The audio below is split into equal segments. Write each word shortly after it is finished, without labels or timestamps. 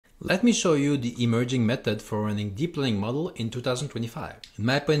Let me show you the emerging method for running deep learning model in 2025. In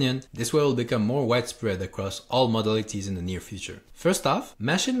my opinion, this way will become more widespread across all modalities in the near future. First off,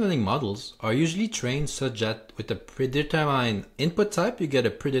 machine learning models are usually trained such that with a predetermined input type, you get a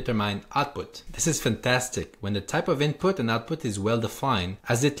predetermined output. This is fantastic when the type of input and output is well defined,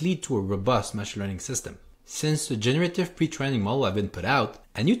 as it leads to a robust machine learning system. Since the generative pre-training model have been put out,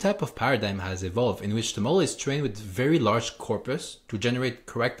 a new type of paradigm has evolved in which the model is trained with very large corpus to generate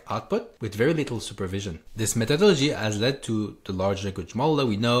correct output with very little supervision. This methodology has led to the large language model that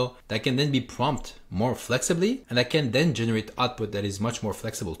we know that can then be prompted more flexibly and that can then generate output that is much more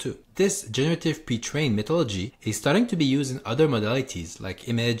flexible too. This generative pre-trained methodology is starting to be used in other modalities like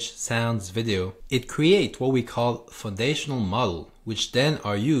image, sounds, video. It creates what we call foundational model, which then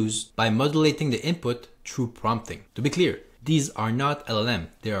are used by modulating the input through prompting. To be clear, these are not LLM,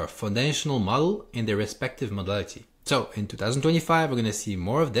 they are a foundational model in their respective modality. So in 2025, we're going to see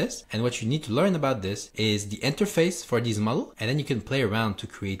more of this. And what you need to learn about this is the interface for these models. And then you can play around to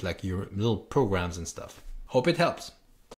create like your little programs and stuff. Hope it helps.